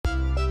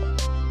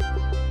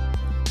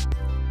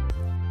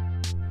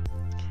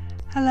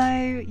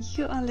Hello,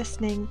 you are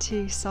listening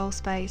to Soul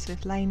Space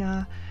with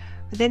Lena.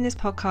 Within this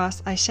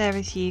podcast, I share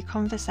with you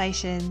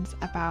conversations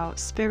about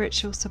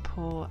spiritual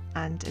support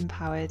and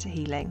empowered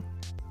healing.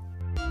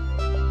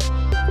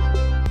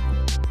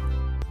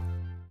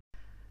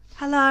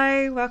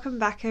 Hello, welcome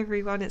back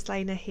everyone, it's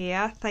Lena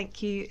here.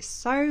 Thank you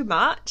so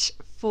much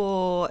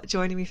for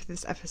joining me for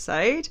this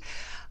episode.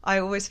 I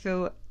always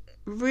feel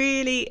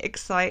really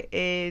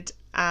excited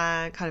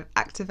and kind of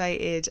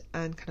activated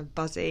and kind of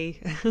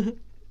buzzy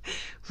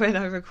when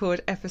I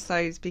record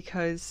episodes,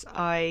 because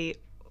I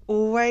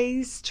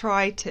always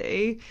try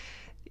to,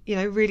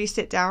 really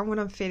sit down when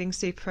I'm feeling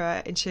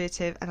super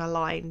intuitive and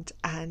aligned,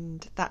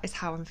 and that is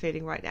how I'm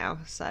feeling right now.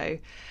 So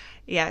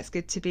yeah, it's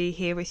good to be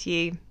here with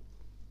you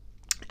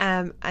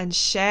and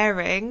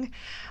sharing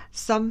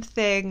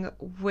something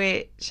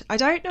which I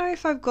don't know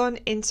if I've gone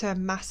into a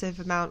massive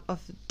amount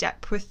of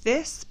depth with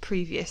this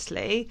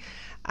previously,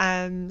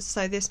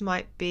 so this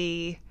might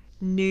be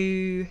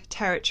new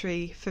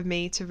territory for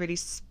me to really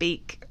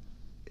speak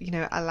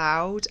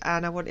aloud.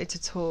 And I wanted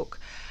to talk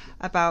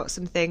about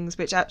some things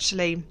which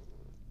actually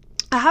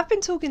I have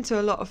been talking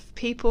to a lot of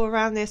people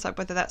around this, like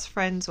whether that's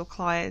friends or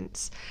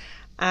clients,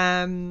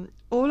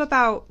 all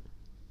about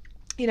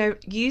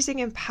using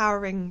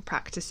empowering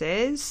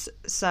practices.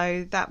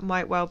 So that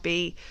might well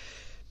be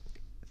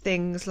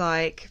things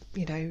like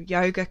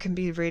yoga can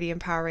be really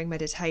empowering,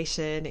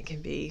 meditation, it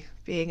can be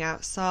being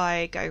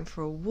outside, going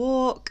for a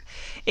walk,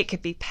 it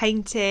could be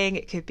painting,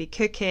 it could be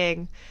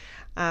cooking.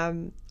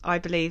 I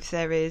believe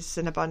there is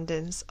an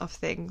abundance of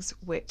things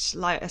which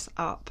light us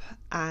up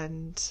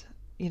and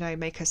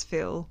make us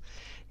feel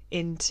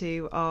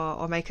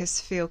make us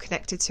feel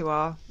connected to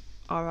our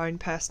own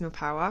personal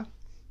power.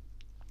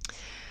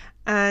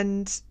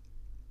 And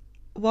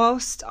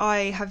whilst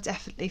I have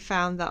definitely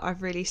found that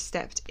I've really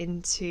stepped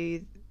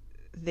into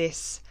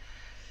this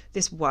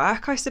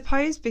work, I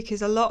suppose,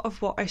 because a lot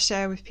of what I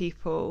share with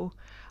people,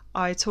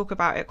 I talk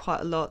about it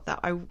quite a lot, that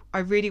I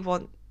really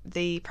want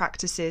the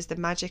practices, the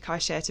magic I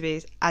share, to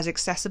be as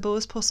accessible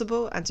as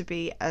possible and to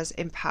be as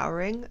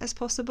empowering as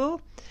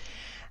possible.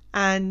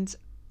 And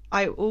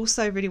I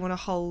also really want to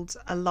hold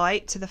a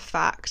light to the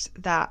fact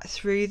that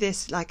through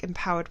this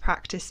empowered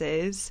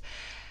practices,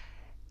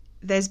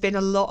 there's been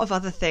a lot of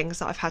other things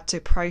that I've had to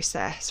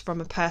process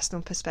from a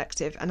personal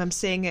perspective, and I'm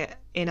seeing it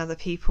in other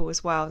people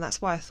as well. And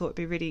that's why I thought it'd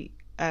be really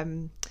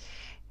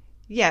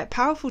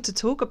powerful to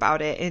talk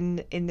about it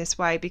in this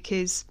way,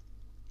 because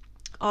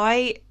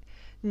I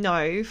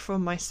know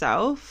from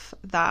myself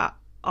that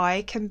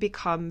I can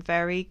become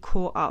very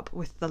caught up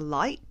with the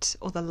light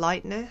or the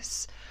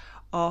lightness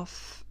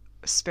of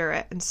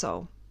spirit and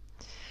soul.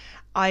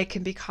 I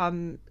can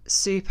become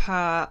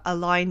super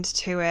aligned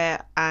to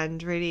it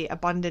and really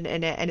abundant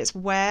in it, and it's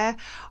where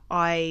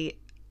I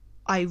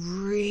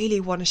really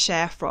want to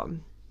share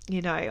from.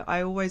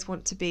 I always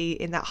want to be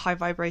in that high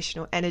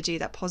vibrational energy,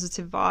 that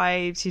positive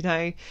vibes.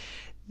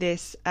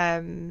 This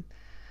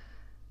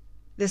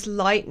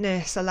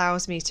lightness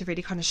allows me to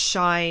really kind of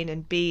shine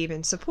and beam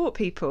and support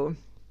people.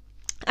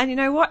 And you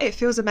know what? It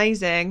feels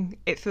amazing.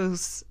 It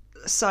feels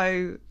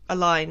so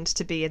aligned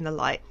to be in the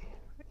light,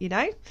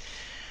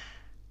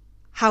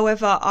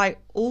 However, I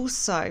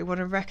also want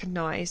to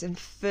recognize and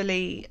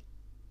fully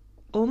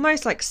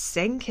almost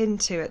sink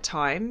into at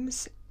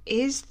times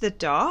is the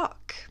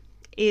dark,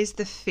 is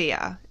the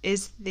fear,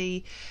 is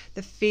the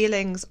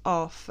feelings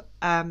of,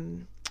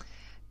 I'm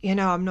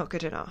not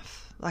good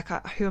enough.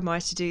 Who am I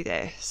to do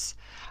this?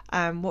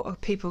 What are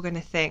people going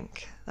to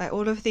think?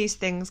 All of these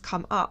things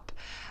come up.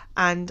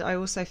 And I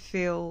also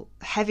feel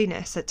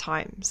heaviness at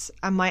times,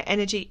 and my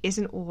energy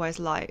isn't always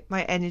light.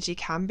 My energy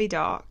can be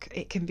dark,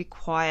 it can be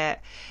quiet,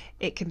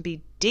 it can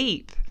be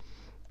deep.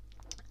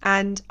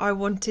 And I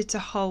wanted to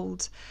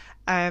hold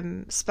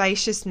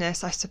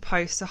spaciousness, I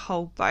suppose, to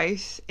hold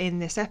both in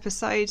this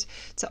episode,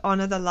 to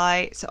honour the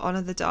light, to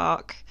honour the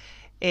dark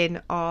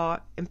in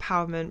our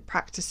empowerment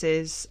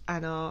practices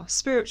and our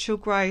spiritual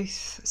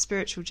growth,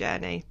 spiritual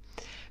journey,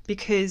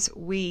 because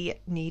we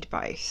need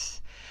both.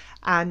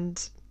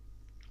 And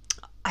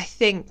I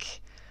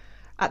think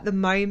at the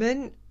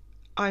moment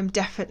I'm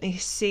definitely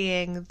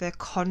seeing the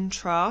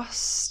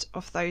contrast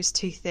of those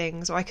two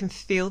things, or I can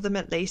feel them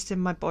at least in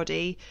my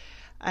body,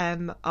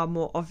 are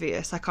more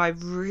obvious. I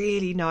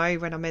really know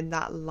when I'm in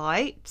that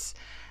light,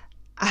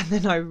 and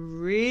then I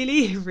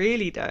really,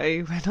 really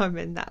know when I'm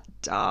in that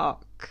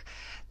dark,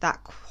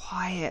 that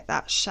quiet,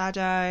 that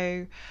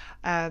shadow,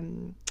 the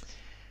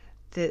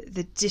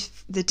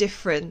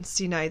difference,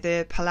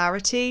 the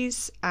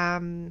polarities,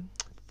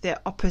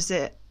 the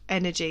opposite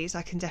energies.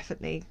 I can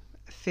definitely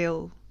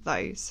feel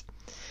those.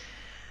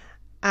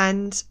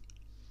 And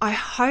I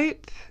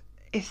hope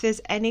if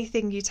there's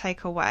anything you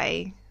take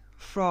away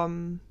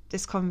from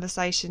this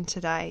conversation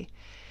today,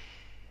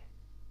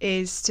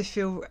 is to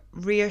feel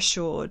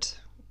reassured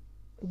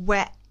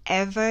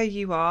wherever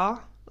you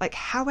are,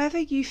 however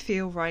you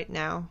feel right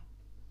now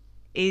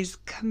is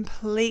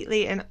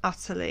completely and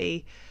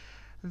utterly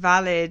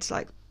valid,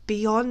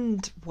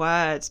 beyond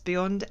words,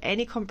 beyond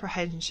any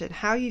comprehension.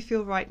 How you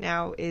feel right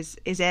now is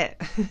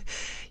it.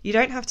 You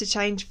don't have to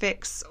change,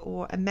 fix,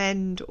 or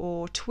amend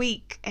or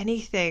tweak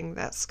anything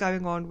that's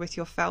going on with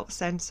your felt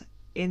sense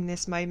in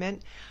this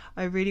moment.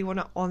 I really want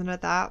to honor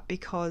that,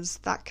 because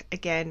that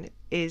again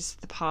is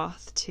the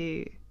path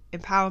to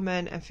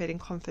empowerment and feeling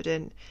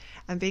confident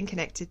and being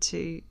connected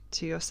to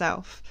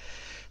yourself.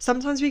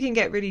 Sometimes we can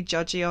get really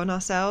judgy on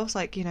ourselves,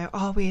 like,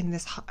 are we in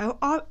this, am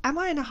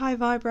I in a high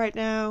vibe right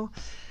now?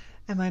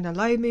 Am I in a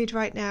low mood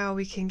right now?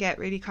 We can get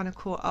really kind of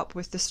caught up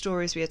with the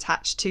stories we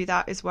attach to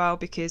that as well,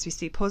 because we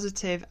see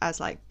positive as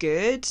like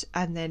good,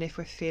 and then if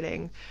we're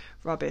feeling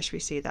rubbish, we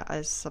see that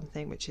as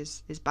something which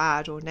is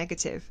bad or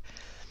negative.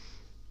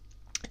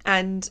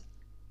 And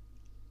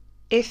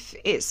if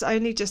it's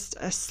only just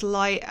a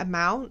slight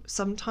amount,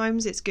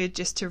 sometimes it's good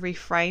just to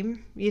reframe,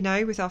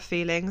 with our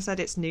feelings,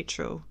 that it's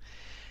neutral.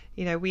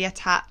 We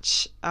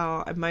attach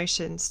our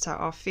emotions to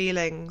our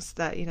feelings,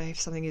 that, if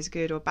something is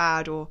good or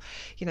bad, or,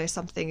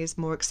 something is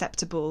more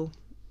acceptable,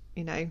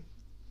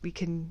 we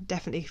can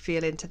definitely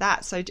feel into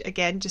that. So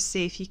again, just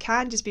see if you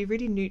can just be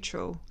really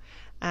neutral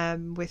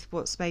with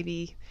what's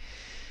maybe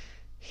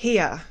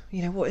here,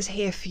 what is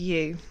here for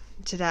you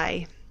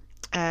today.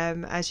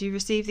 As you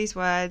receive these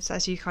words,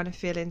 as you kind of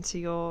feel into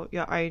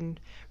your own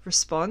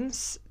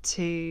response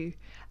to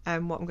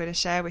what I'm going to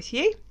share with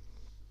you.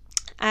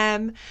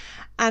 And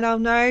I'll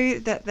know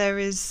that there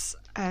is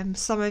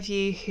some of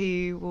you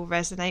who will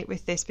resonate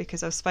with this,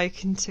 because I've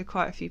spoken to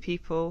quite a few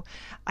people.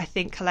 I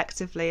think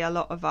collectively a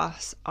lot of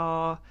us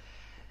are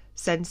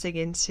sensing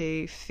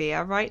into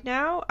fear right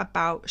now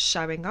about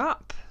showing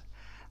up,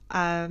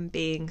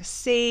 being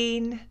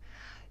seen,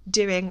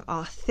 doing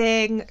our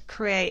thing,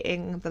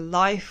 creating the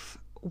life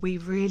we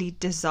really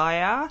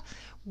desire,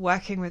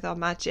 working with our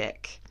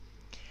magic.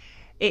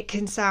 It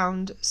can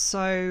sound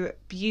so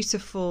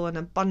beautiful and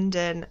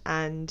abundant,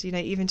 and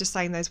even just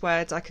saying those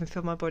words, I can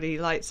feel my body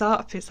lights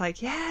up. It's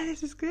like, yeah,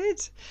 this is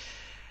good.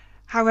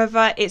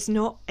 However, it's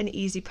not an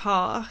easy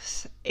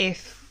path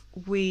if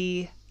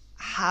we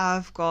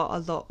have got a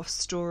lot of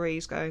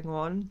stories going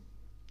on,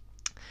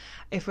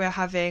 if we're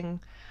having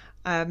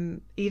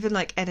even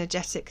like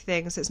energetic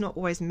things. It's not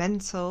always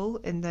mental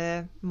in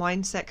the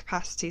mindset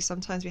capacity.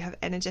 Sometimes we have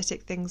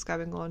energetic things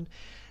going on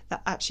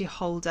that actually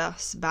hold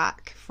us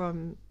back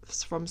from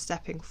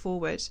stepping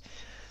forward.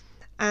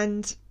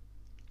 And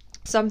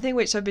something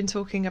which I've been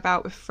talking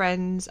about with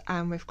friends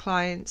and with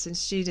clients and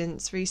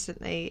students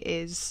recently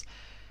is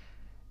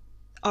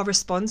our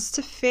response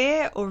to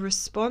fear, or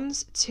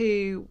response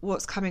to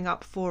what's coming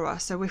up for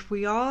us. So if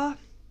we are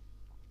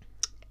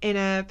in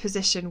a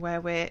position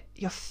where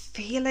you're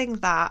feeling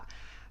that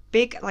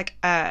big like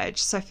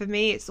urge, so for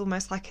me it's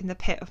almost like in the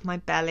pit of my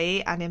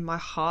belly and in my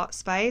heart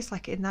space,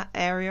 like in that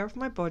area of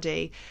my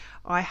body,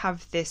 I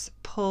have this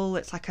pull.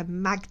 It's like a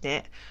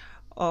magnet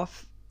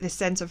of this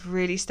sense of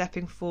really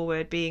stepping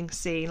forward, being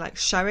seen, like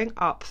showing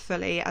up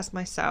fully as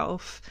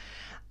myself,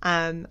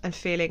 and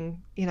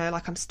feeling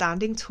like I'm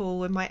standing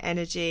tall in my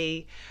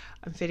energy.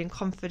 I'm feeling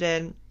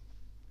confident.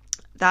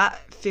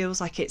 That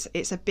feels like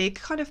it's a big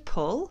kind of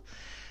pull.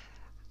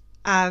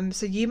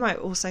 So you might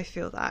also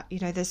feel that,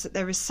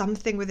 there is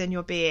something within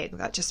your being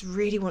that just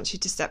really wants you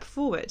to step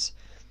forward.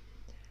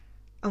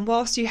 And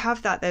whilst you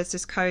have that, there's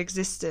this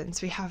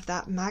coexistence. We have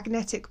that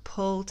magnetic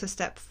pull to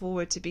step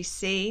forward, to be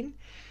seen,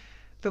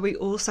 but we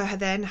also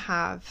then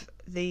have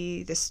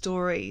the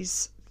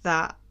stories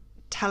that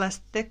tell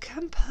us the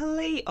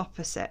complete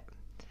opposite.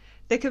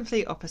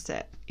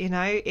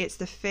 It's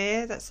the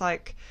fear that's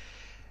like,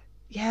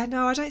 yeah,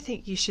 no, I don't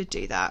think you should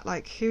do that.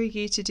 Like, who are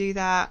you to do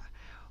that?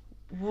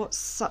 What's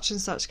such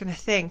and such going to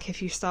think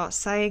if you start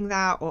saying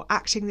that, or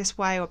acting this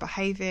way, or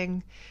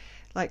behaving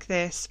like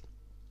this?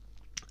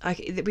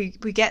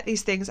 We get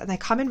these things, and they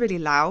come in really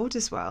loud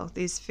as well.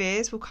 These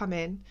fears will come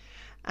in,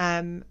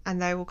 and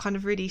they will kind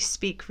of really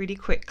speak really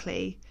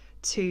quickly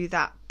to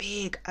that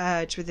big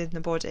urge within the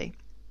body.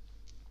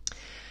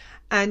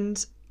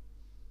 And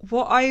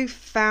what I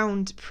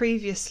found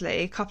previously,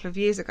 a couple of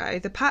years ago,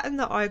 the pattern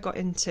that I got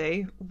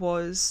into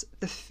was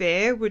the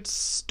fear would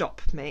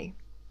stop me.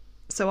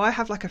 So I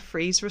have like a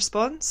freeze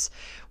response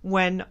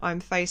when I'm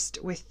faced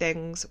with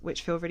things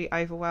which feel really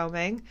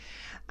overwhelming,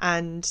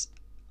 and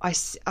I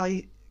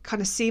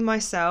kind of see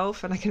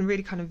myself, and I can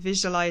really kind of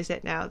visualize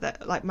it now,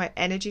 that like my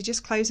energy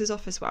just closes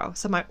off as well.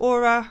 So my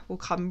aura will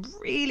come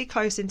really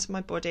close into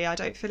my body. I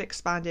don't feel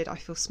expanded. I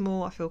feel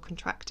small. I feel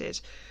contracted,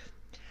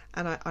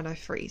 and I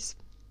freeze.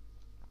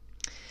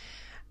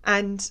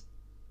 And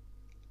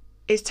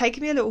it's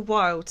taken me a little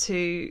while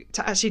to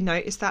actually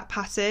notice that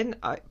pattern,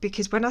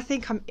 because when I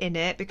think I'm in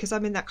it, because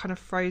I'm in that kind of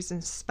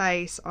frozen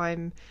space,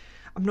 I'm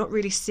not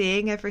really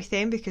seeing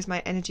everything because my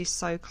energy is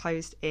so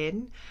closed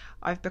in.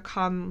 I've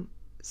become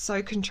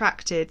so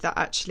contracted that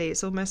actually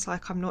it's almost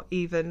like I'm not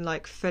even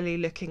like fully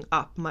looking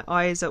up. My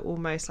eyes are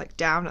almost like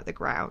down at the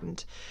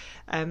ground,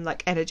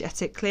 like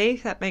energetically,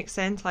 if that makes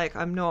sense. Like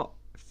I'm not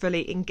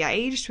fully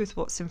engaged with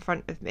what's in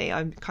front of me.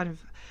 I'm kind of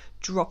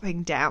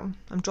dropping down.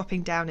 I'm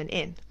dropping down and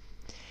in.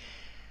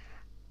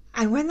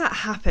 And when that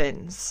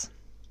happens,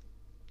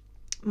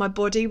 my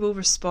body will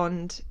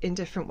respond in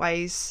different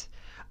ways.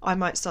 I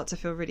might start to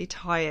feel really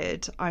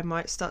tired. I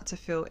might start to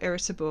feel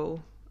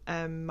irritable.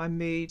 My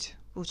mood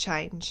will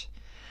change.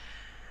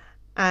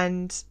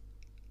 And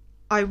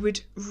I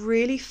would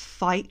really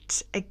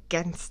fight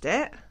against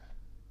it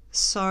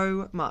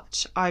so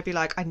much. I'd be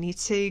like, I need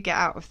to get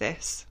out of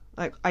this.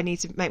 Like, I need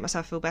to make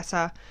myself feel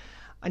better.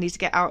 I need to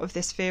get out of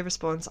this fear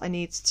response. I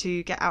need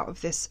to get out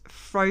of this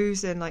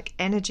frozen like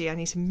energy. I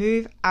need to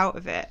move out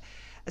of it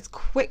as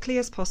quickly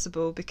as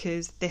possible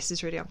because this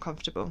is really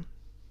uncomfortable.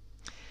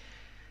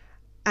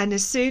 And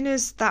as soon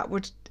as that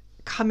would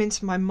come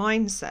into my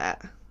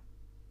mindset,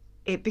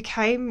 it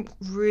became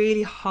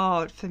really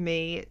hard for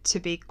me to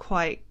be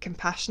quite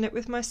compassionate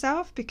with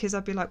myself, because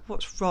I'd be like,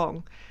 what's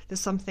wrong? There's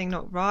something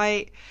not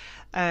right.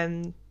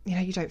 You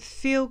don't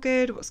feel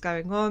good. What's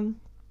going on?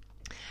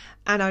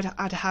 And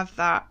I'd have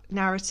that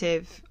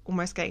narrative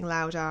almost getting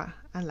louder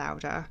and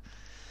louder.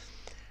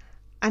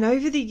 And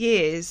over the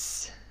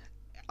years,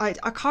 I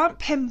can't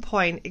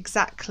pinpoint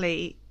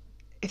exactly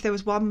if there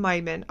was one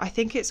moment. I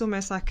think it's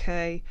almost like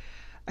a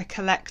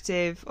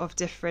collective of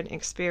different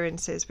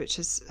experiences which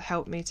has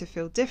helped me to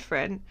feel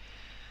different.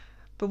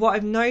 But what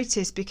I've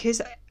noticed,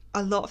 because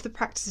a lot of the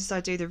practices I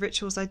do, the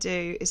rituals I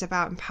do, is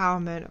about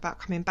empowerment, about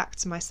coming back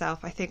to myself,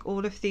 I think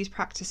all of these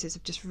practices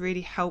have just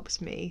really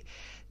helped me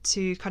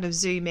to kind of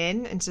zoom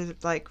in and to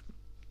like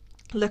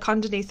look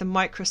underneath the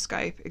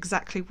microscope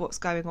exactly what's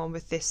going on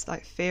with this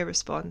like fear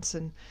response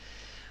and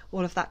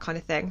all of that kind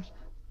of thing.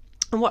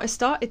 And what I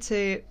started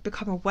to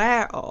become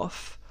aware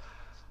of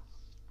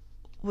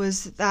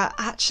was that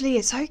actually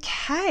it's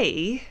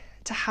okay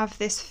to have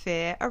this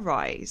fear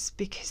arise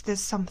because there's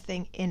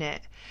something in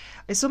it.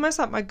 It's almost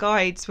like my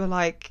guides were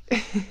like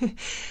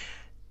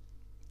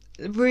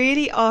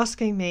really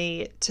asking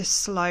me to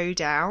slow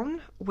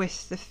down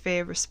with the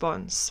fear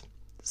response.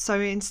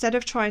 So instead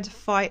of trying to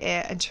fight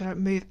it and trying to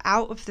move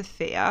out of the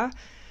fear,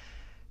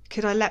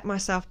 could I let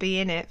myself be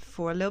in it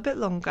for a little bit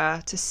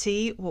longer to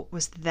see what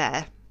was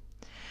there?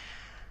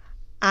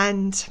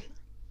 And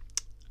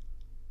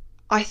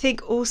I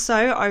think also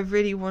I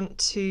really want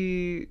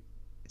to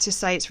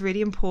say it's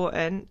really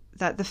important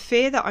that the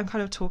fear that I'm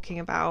kind of talking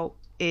about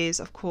is,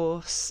 of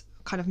course,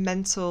 kind of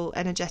mental,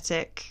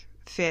 energetic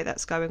fear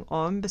that's going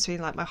on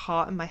between like my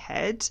heart and my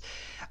head.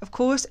 Of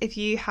course, if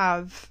you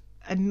have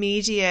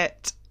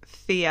immediate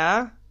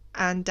fear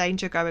and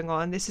danger going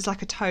on, this is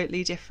like a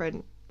totally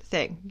different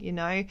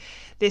thing,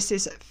 This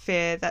is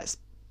fear that's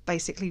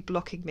basically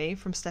blocking me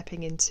from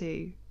stepping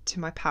into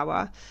my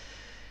power.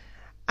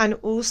 And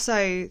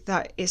also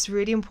that it's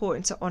really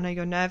important to honor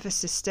your nervous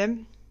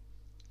system.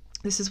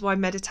 This is why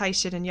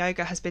meditation and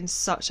yoga has been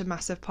such a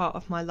massive part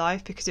of my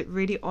life, because it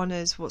really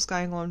honors what's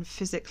going on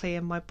physically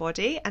in my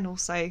body and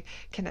also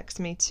connects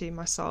me to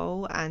my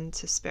soul and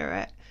to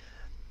spirit.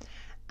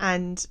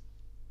 And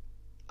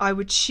I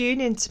would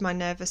tune into my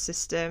nervous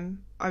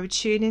system. I would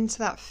tune into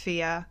that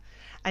fear.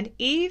 And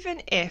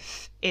even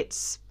if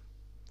it's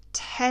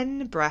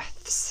 10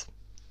 breaths,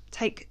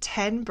 take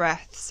 10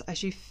 breaths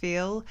as you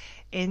feel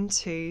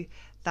into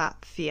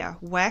that fear.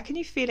 Where can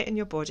you feel it in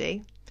your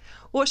body?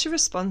 What's your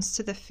response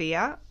to the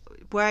fear?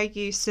 Were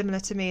you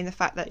similar to me in the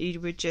fact that you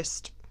would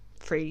just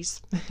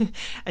freeze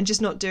and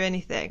just not do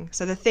anything?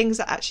 So the things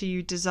that actually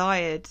you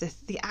desired,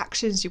 the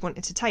actions you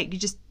wanted to take, you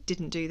just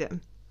didn't do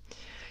them.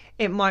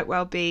 It might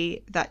well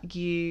be that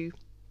you,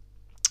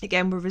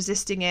 again, were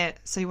resisting it,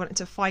 so you wanted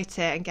to fight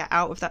it and get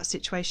out of that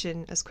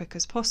situation as quick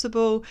as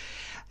possible.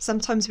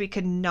 Sometimes we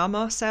can numb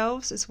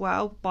ourselves as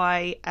well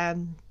by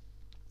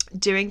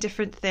doing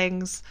different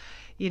things.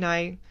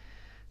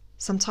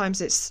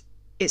 Sometimes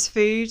it's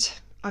food.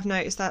 I've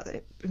noticed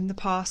that in the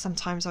past.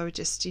 Sometimes I would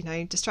just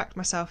distract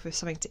myself with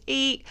something to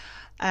eat.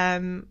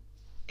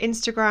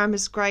 Instagram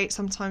is great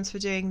sometimes for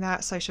doing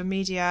that. Social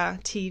media,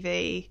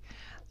 TV,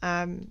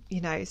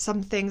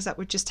 some things that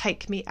would just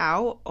take me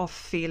out of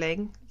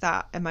feeling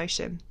that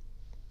emotion.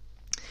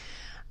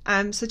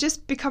 So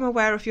just become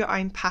aware of your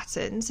own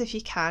patterns if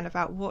you can,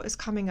 about what is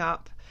coming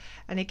up.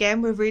 And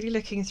again, we're really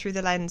looking through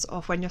the lens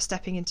of when you're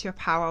stepping into your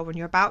power, when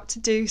you're about to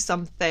do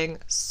something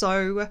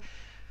so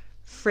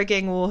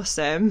frigging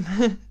awesome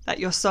that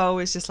your soul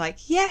is just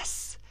like,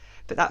 yes,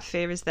 but that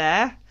fear is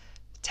there.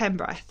 10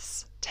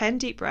 breaths, 10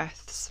 deep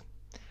breaths.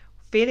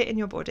 Feel it in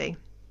your body.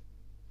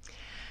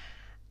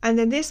 And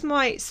then this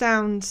might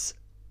sound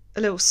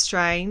a little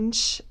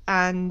strange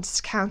and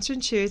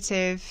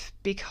counterintuitive,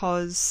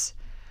 because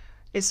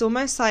it's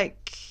almost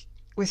like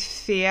with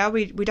fear,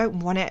 we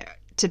don't want it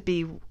to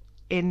be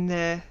in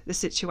the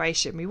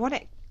situation. We want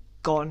it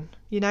gone.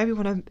 We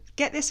want to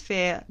get this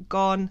fear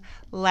gone,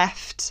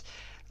 left.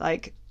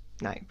 Like,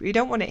 no, we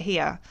don't want it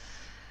here.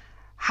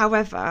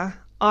 However,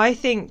 I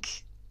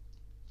think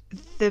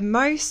the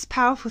most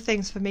powerful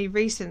things for me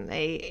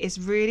recently is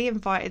really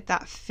invited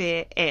that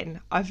fear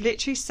in. I've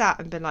literally sat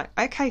and been like,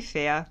 okay,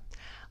 fear,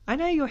 I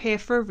know you're here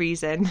for a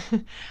reason.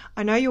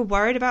 I know you're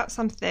worried about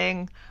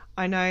something.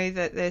 I know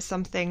that there's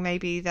something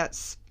maybe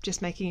that's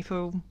just making you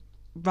feel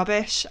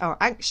rubbish or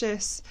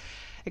anxious,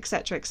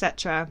 etc.,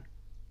 etc.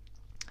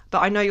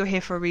 But I know you're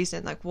here for a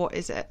reason. Like, what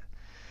is it?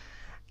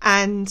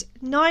 And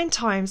 9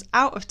 times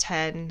out of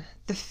 10,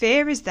 the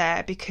fear is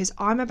there because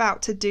I'm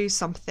about to do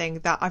something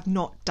that I've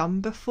not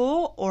done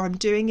before, or I'm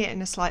doing it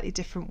in a slightly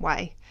different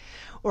way,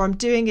 or I'm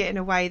doing it in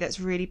a way that's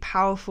really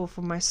powerful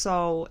for my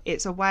soul.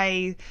 It's a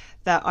way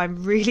that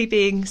I'm really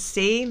being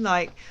seen,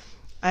 like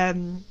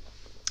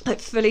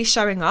fully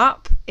showing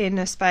up in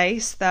a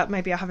space that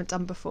maybe I haven't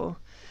done before.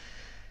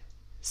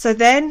 So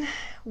then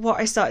what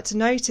I started to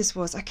notice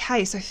was,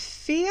 okay, so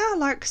fear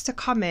likes to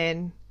come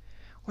in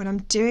when I'm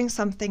doing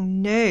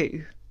something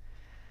new,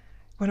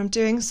 when I'm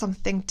doing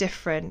something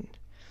different.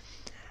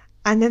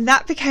 And then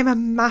that became a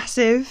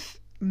massive,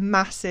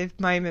 massive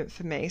moment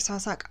for me. So I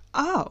was like,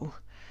 oh,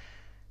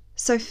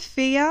 so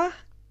fear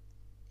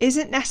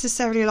isn't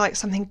necessarily like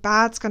something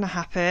bad's going to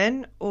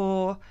happen,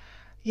 or,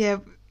 yeah,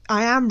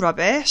 I am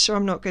rubbish, or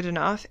I'm not good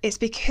enough. It's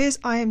because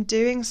I am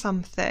doing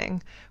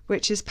something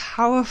which is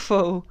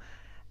powerful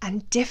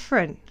and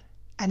different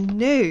and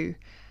new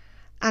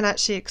and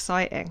actually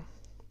exciting.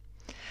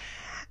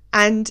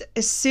 And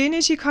as soon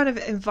as you kind of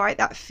invite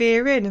that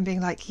fear in and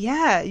being like,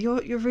 yeah,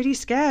 you're really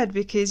scared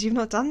because you've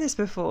not done this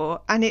before.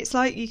 And it's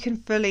like you can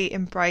fully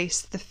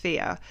embrace the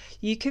fear.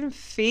 You can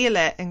feel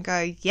it and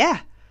go, yeah,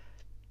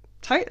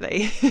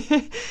 totally.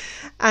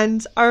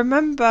 And I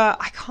remember,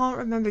 I can't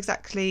remember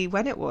exactly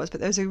when it was, but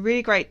there was a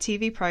really great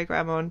TV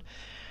program on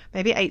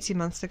maybe 18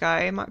 months ago.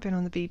 It might have been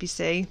on the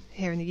BBC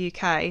here in the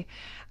UK.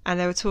 And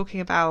they were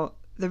talking about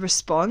the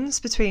response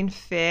between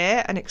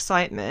fear and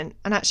excitement.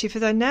 And actually for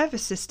the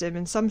nervous system,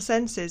 in some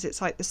senses,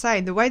 it's like the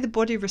same. The way the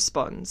body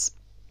responds,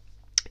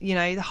 you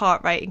know, the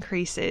heart rate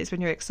increases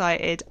when you're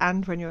excited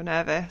and when you're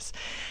nervous.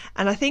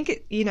 And I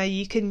think,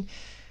 you can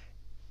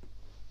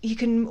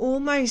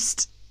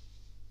almost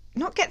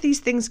not get these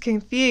things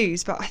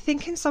confused, but I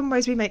think in some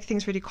ways we make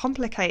things really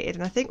complicated.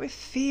 And I think with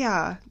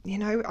fear,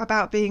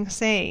 about being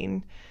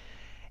seen,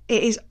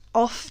 it is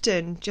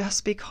often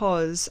just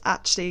because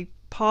actually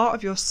part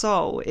of your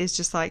soul is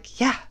just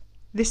like, yeah,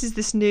 this is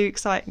this new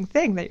exciting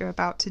thing that you're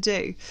about to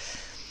do.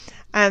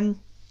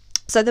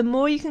 So the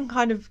more you can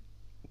kind of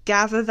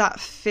gather that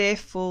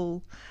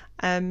fearful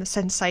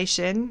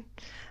sensation,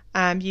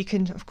 you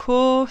can, of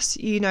course,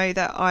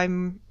 that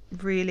I'm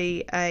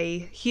really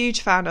a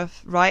huge fan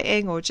of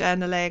writing or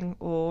journaling,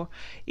 or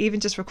even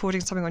just recording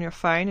something on your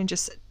phone and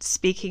just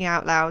speaking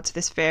out loud to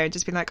this fear and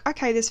just being like,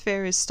 okay, this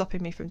fear is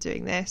stopping me from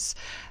doing this,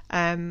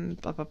 blah,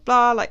 blah,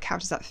 blah. Like, how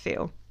does that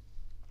feel?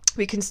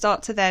 We can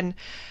start to then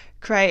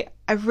create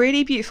a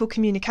really beautiful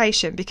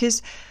communication,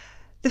 because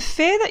the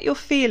fear that you're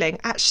feeling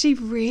actually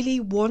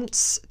really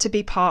wants to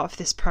be part of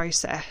this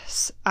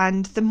process.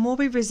 And the more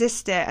we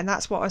resist it, and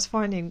that's what I was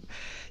finding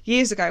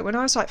years ago when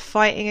I was like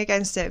fighting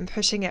against it and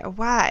pushing it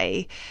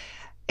away.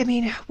 I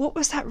mean, what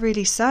was that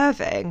really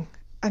serving?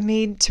 I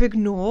mean, to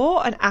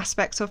ignore an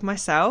aspect of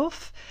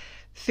myself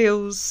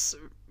feels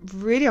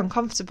really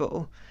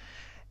uncomfortable.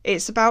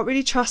 It's about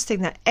really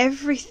trusting that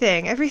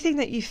everything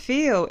that you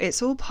feel,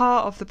 it's all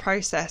part of the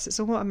process. It's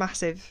all a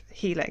massive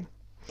healing.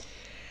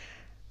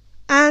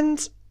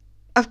 And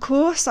of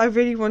course, I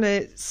really want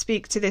to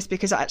speak to this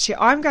because actually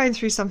I'm going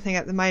through something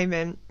at the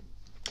moment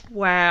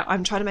where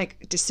I'm trying to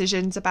make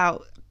decisions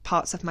about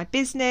parts of my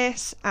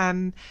business,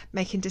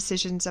 making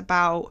decisions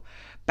about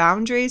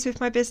boundaries with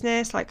my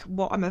business, like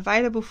what I'm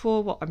available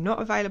for, what I'm not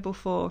available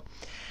for.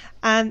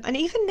 And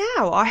even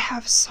now I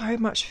have so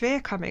much fear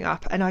coming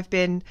up, and I've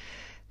been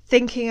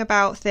thinking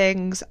about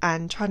things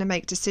and trying to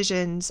make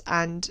decisions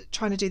and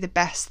trying to do the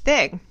best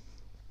thing.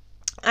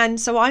 And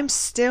so I'm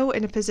still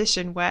in a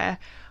position where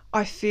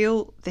I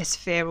feel this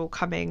fear all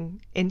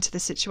coming into the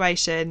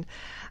situation.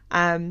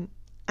 And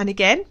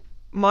again,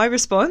 my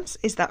response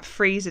is that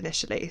freeze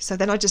initially. So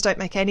then I just don't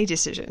make any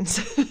decisions.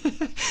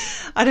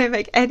 I don't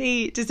make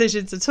any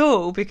decisions at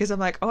all because I'm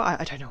like, oh,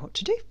 I don't know what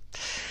to do.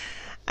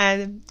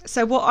 And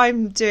so what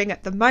I'm doing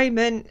at the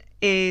moment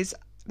is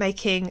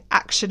making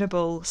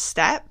actionable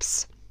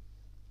steps.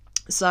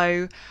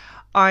 So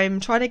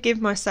I'm trying to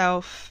give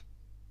myself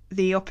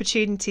the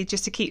opportunity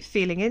just to keep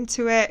feeling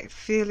into it,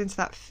 feel into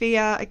that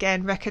fear,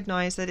 again,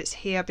 recognise that it's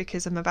here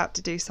because I'm about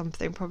to do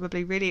something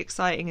probably really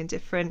exciting and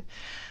different,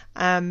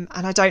 and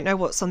I don't know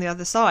what's on the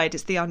other side.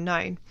 It's the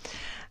unknown.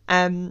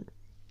 And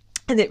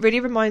it really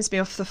reminds me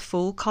of the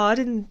Fool card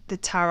in the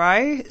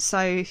tarot. So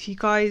if you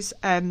guys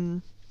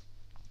ever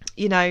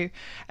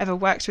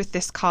worked with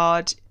this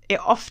card, it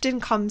often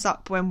comes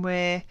up when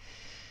we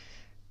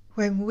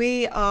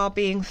are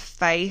being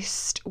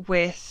faced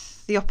with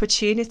the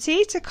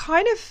opportunity to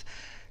kind of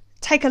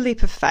take a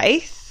leap of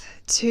faith,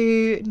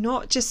 to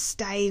not just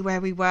stay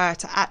where we were,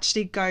 to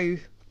actually go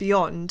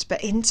beyond,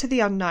 but into the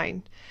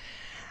unknown.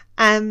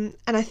 And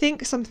I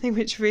think something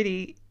which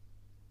really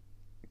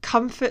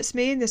comforts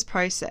me in this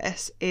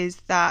process is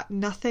that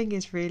nothing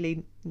is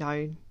really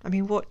known. I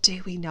mean, what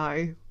do we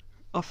know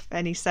of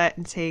any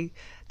certainty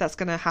that's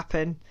going to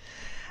happen?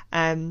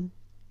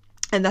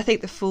 And I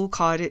think the Fool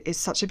card is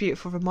such a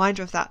beautiful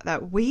reminder of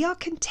that we are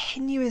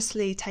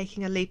continuously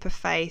taking a leap of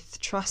faith,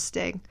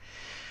 trusting.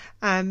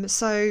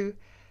 So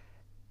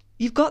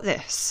you've got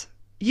this.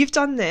 you've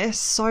done this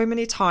so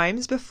many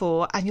times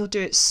before, and you'll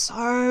do it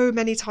so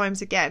many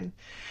times again.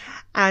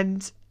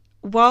 And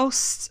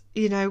whilst,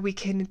 we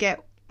can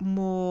get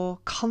more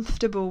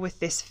comfortable with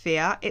this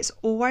fear, it's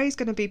always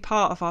going to be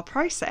part of our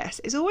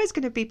process. It's always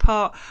going to be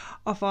part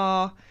of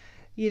our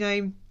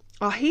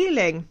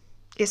healing.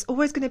 It's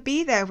always going to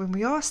be there when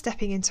we are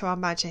stepping into our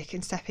magic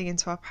and stepping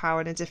into our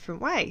power in a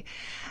different way.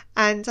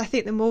 And I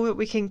think the more that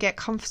we can get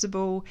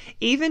comfortable,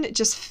 even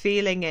just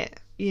feeling it,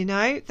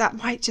 that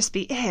might just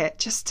be it.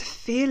 Just to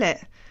feel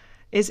it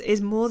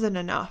is more than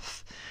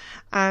enough.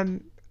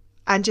 And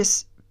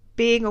just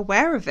being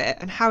aware of it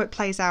and how it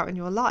plays out in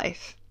your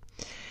life.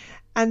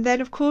 And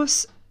then, of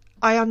course,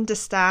 I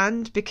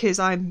understand, because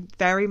I'm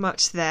very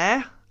much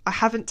there. I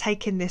haven't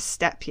taken this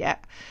step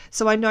yet.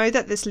 So I know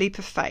that this leap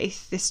of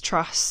faith, this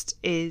trust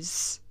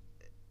is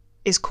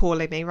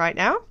calling me right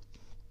now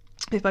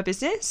with my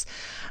business.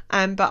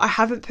 But I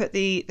haven't put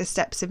the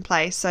steps in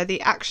place. So the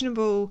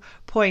actionable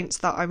points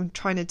that I'm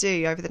trying to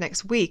do over the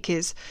next week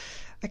is,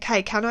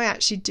 okay, can I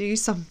actually do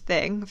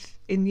something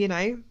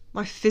in,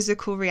 my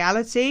physical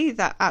reality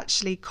that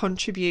actually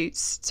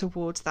contributes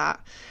towards that?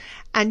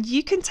 And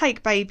you can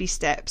take baby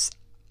steps.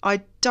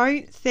 I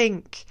don't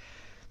think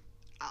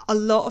a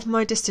lot of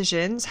my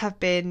decisions have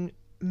been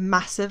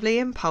massively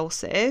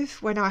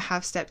impulsive when I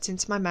have stepped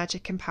into my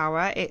magic and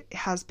power. It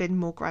has been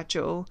more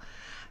gradual.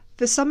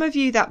 For some of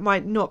you, that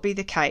might not be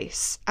the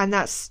case, and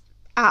that's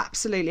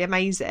absolutely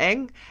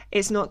amazing.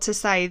 It's not to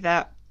say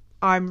that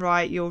I'm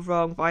right, you're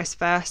wrong, vice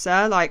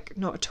versa,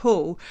 not at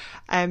all.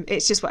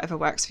 It's just whatever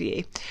works for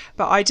you.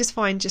 But I just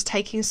find just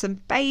taking some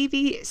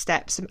baby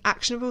steps, some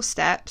actionable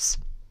steps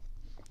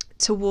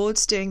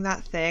towards doing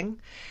that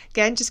thing.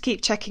 Again, just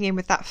keep checking in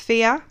with that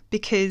fear,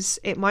 because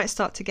it might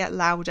start to get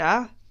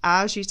louder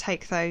as you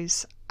take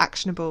those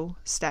actionable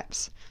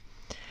steps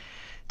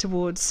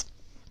towards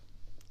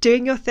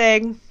doing your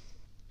thing,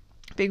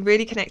 being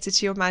really connected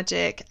to your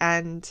magic,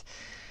 and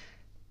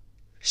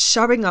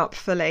showing up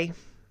fully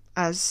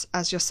as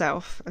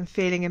yourself and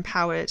feeling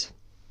empowered.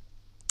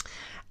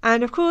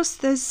 And of course,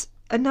 there's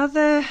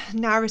another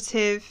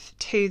narrative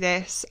to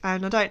this,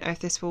 and I don't know if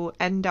this will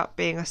end up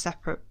being a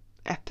separate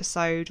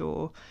episode,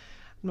 or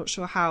I'm not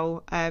sure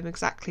how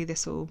exactly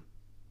this will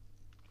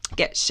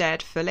get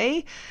shared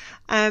fully.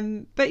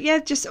 But yeah,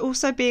 just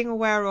also being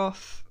aware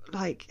of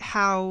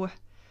how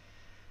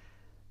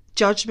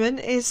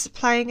judgment is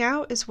playing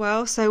out as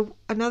well. So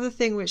another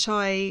thing which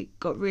I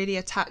got really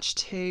attached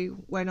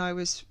to when I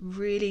was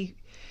really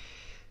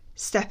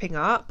stepping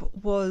up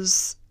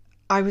was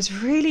I was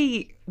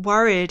really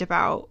worried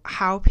about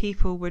how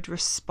people would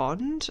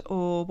respond,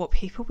 or what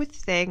people would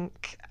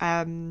think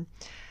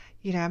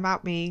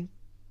about me,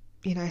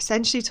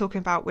 essentially talking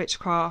about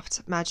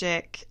witchcraft,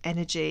 magic,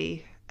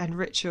 energy and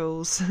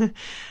rituals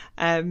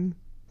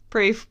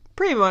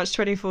pretty much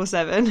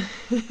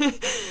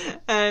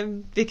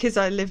 24/7 because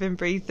I live and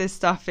breathe this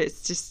stuff.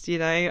 It's just,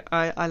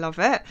 I love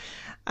it.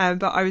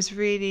 But I was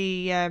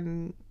really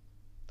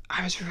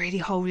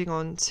holding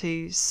on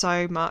to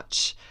so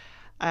much,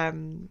 I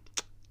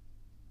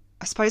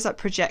suppose,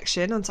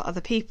 projection onto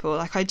other people.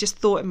 I just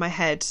thought in my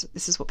head,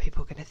 this is what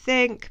people are going to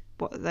think,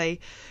 what are they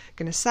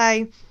going to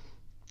say?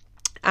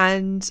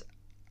 And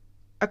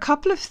a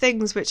couple of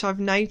things which I've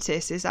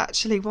noticed is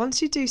actually,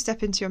 once you do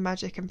step into your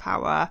magic and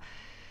power,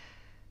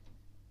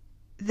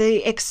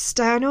 the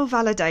external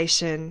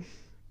validation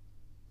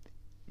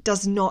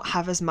does not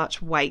have as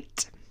much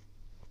weight.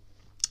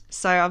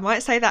 So I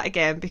might say that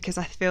again, because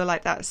I feel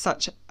like that's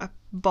such a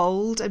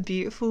bold and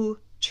beautiful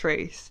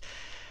truth.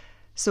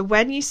 So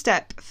when you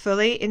step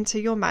fully into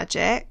your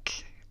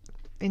magic,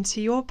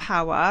 into your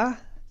power,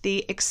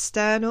 the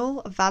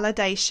external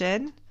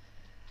validation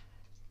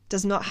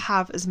does not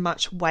have as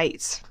much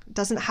weight,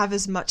 doesn't have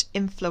as much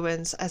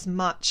influence, as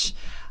much,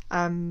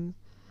 I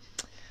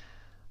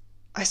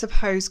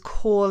suppose,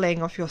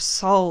 calling of your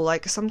soul.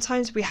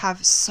 Sometimes we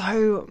have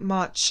so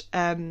much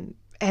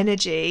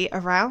energy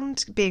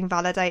around being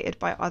validated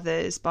by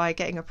others, by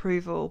getting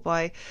approval,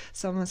 by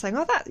someone saying,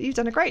 oh, that you've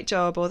done a great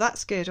job, or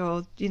that's good,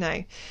 or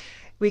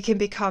we can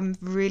become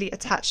really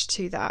attached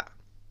to that.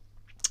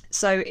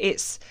 So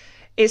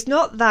it's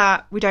not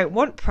that we don't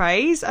want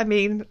praise. I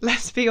mean,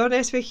 let's be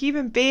honest, we're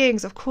human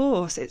beings. Of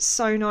course, it's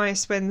so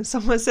nice when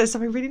someone says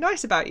something really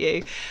nice about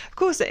you. Of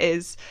course it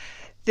is.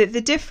 The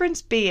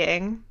difference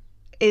being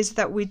is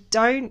that we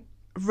don't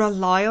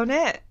rely on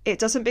it. It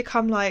doesn't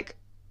become like,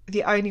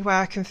 the only way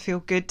I can feel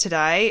good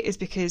today is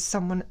because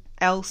someone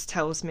else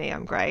tells me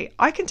I'm great.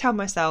 I can tell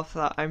myself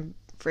that I'm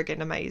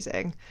friggin'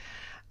 amazing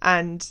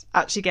and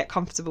actually get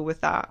comfortable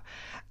with that.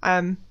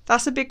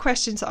 That's a big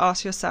question to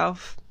ask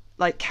yourself.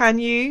 Can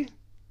you,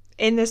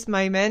 in this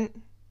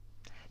moment,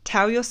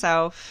 tell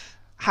yourself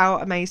how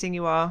amazing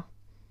you are?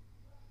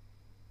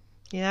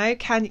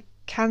 Can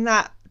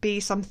that be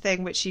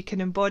something which you can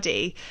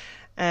embody?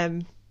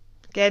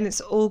 Again,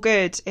 it's all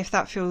good if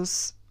that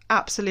feels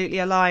absolutely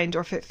aligned,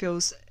 or if it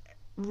feels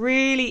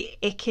really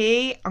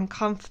icky,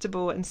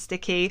 uncomfortable and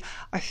sticky.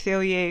 I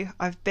feel you.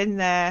 I've been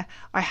there.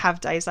 I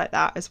have days like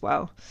that as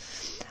well.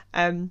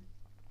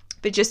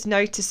 But just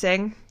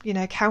noticing,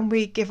 can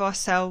we give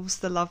ourselves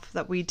the love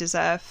that we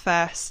deserve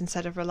first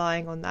instead of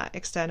relying on that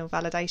external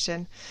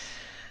validation?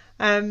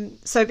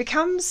 So it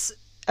becomes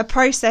a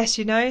process,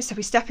 so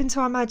we step into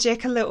our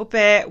magic a little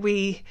bit,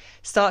 we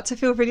start to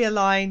feel really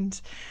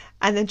aligned,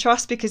 and then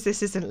trust, because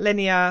this isn't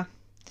linear,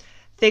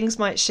 things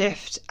might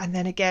shift, and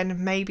then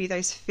again, maybe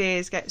those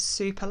fears get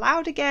super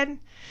loud again.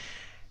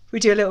 We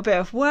do a little bit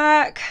of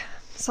work,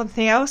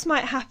 something else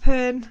might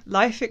happen,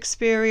 life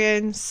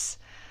experience,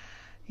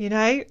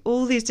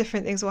 all these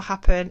different things will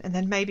happen, and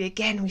then maybe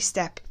again we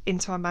step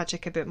into our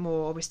magic a bit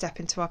more, or we step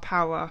into our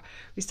power,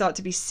 we start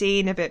to be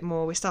seen a bit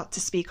more, we start to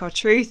speak our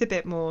truth a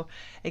bit more.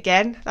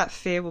 Again, that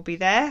fear will be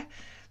there.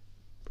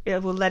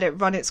 It will let it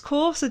run its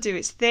course or do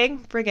its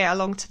thing, bring it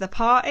along to the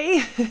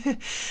party.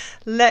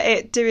 Let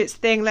it do its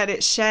thing, let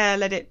it share,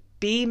 let it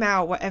beam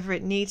out whatever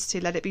it needs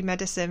to, let it be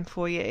medicine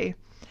for you.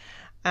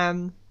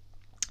 Then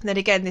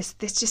again, this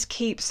just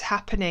keeps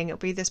happening. It'll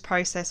be this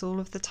process all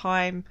of the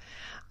time.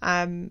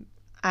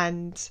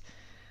 And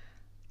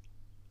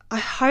I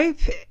hope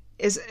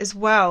as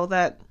well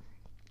that,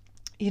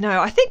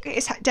 I think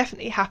it's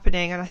definitely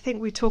happening, and I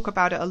think we talk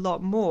about it a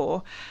lot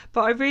more,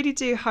 but I really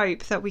do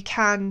hope that we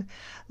can,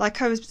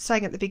 like I was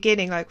saying at the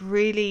beginning, like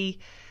really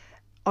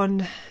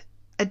on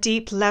a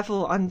deep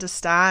level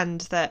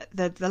understand that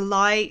the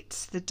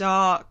light, the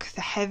dark,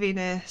 the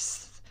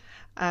heaviness,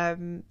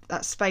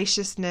 that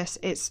spaciousness,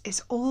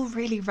 it's all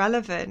really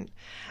relevant.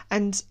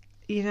 And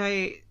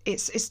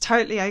it's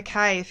totally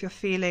okay if you're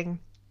feeling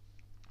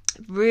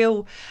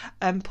real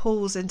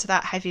pulls into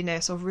that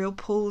heaviness or real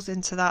pulls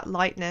into that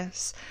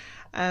lightness,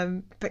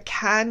 but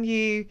can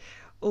you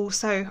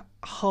also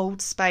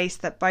hold space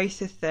that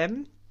both of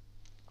them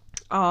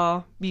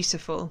are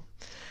beautiful?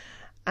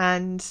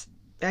 And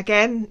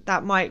again,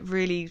 that might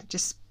really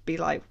just be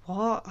like,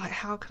 what? Like,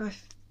 how can I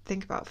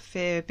think about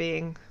fear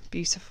being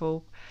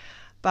beautiful?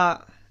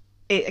 But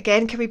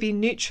can we be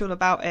neutral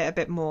about it a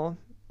bit more?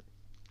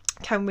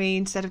 Can we,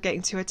 instead of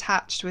getting too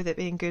attached with it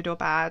being good or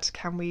bad,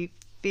 can we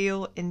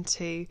feel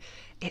into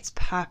its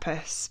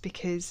purpose?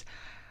 Because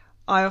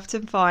I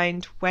often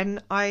find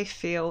when I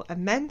feel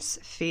immense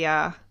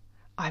fear,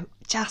 I'm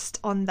just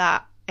on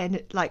that,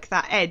 and like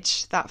that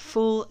edge, that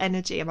full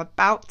energy. I'm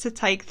about to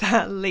take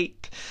that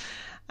leap.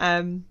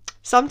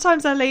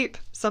 Sometimes I leap,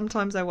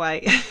 sometimes I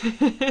wait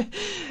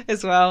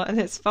as well, and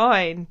it's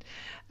fine.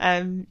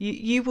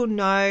 You will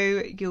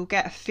know, you'll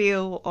get a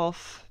feel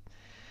of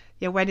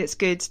when it's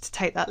good to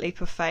take that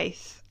leap of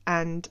faith,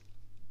 and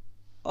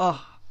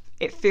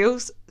it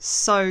feels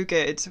so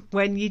good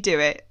when you do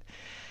it.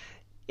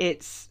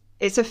 It's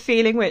a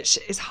feeling which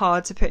is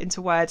hard to put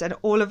into words, and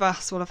all of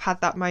us will have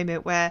had that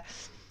moment where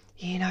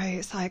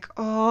it's like,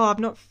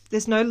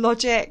 there's no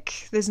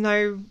logic, there's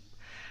no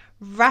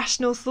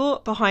rational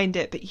thought behind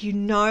it, but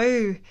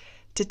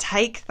to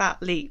take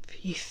that leap,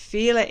 you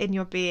feel it in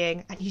your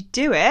being, and you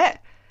do it,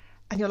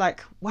 and you're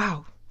like,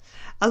 wow.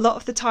 A lot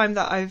of the time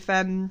that I've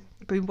been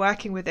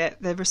working with it,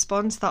 the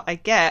response that I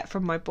get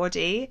from my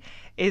body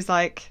is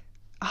like,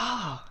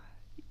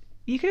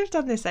 you could have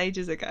done this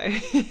ages ago.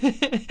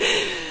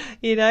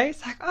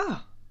 It's like,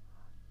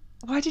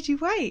 why did you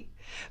wait?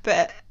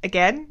 But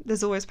again,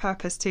 there's always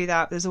purpose to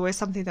that. There's always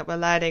something that we're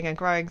learning and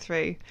growing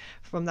through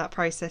from that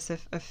process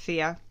of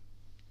fear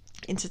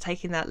into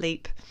taking that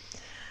leap.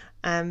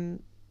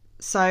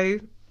 So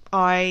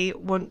I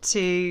want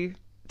to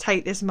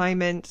take this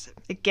moment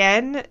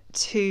again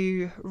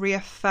to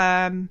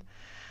reaffirm,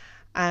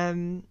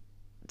 to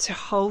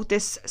hold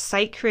this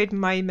sacred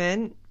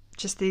moment,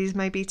 just these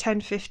maybe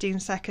 10-15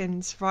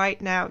 seconds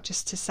right now,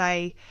 just to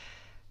say,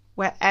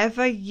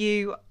 wherever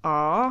you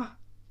are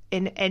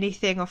in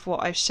anything of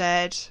what I've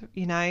shared,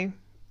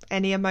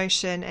 any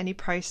emotion, any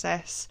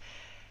process,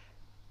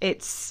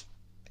 it's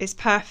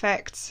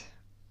perfect.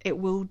 It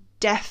will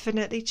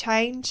definitely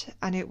change,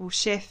 and it will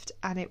shift,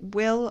 and it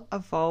will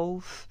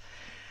evolve.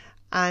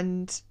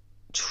 And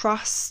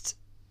trust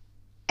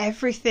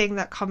everything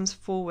that comes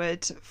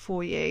forward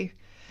for you.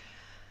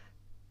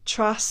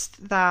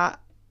 Trust that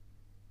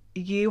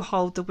you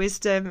hold the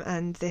wisdom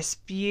and this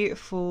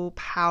beautiful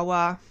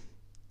power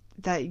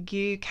that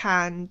you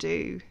can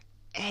do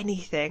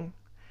anything.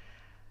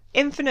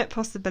 Infinite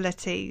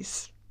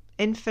possibilities,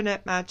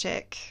 infinite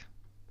magic,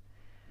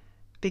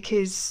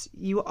 because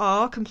you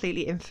are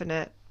completely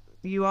infinite,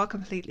 you are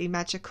completely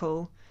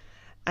magical,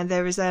 and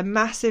there is a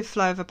massive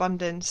flow of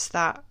abundance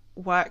that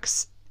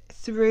works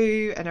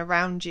through and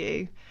around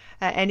you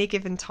at any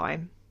given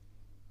time.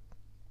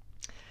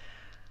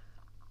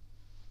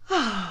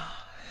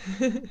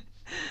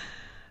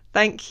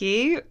 Thank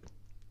you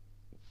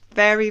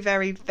very,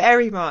 very,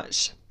 very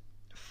much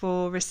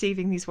for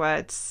receiving these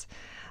words.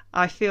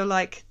 I feel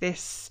like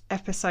this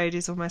episode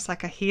is almost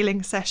like a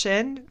healing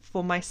session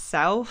for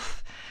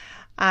myself,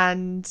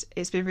 and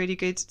it's been really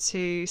good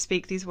to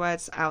speak these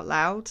words out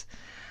loud.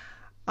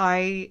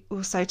 I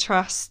also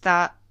trust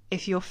that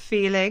if you're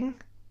feeling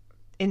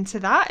into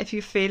that, if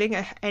you're feeling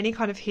any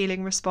kind of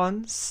healing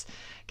response,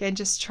 again,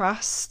 just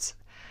trust.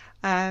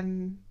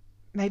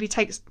 Maybe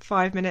take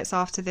 5 minutes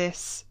after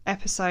this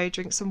episode,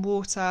 drink some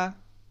water.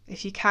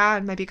 If you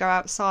can, maybe go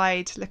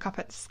outside, look up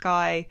at the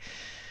sky,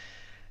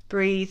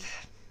 breathe,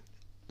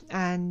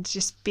 and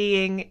just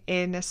being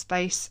in a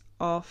space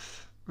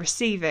of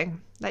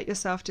receiving. Let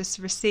yourself just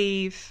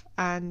receive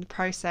and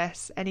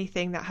process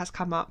anything that has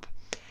come up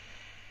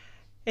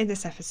in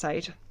this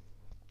episode.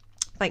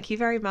 Thank you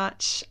very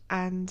much,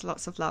 and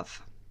lots of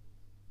love.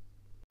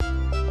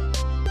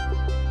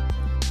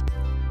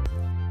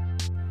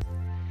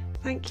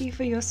 Thank you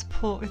for your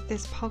support with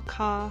this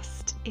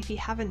podcast. If you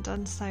haven't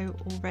done so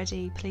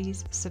already,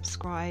 please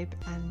subscribe,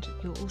 and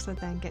you'll also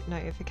then get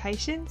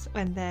notifications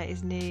when there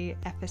is new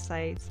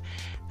episodes.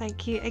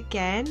 Thank you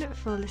again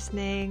for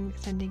listening,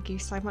 sending you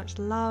so much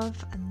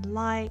love and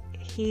light,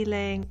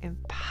 healing,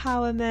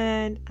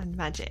 empowerment and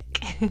magic.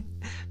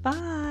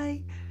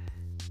 Bye.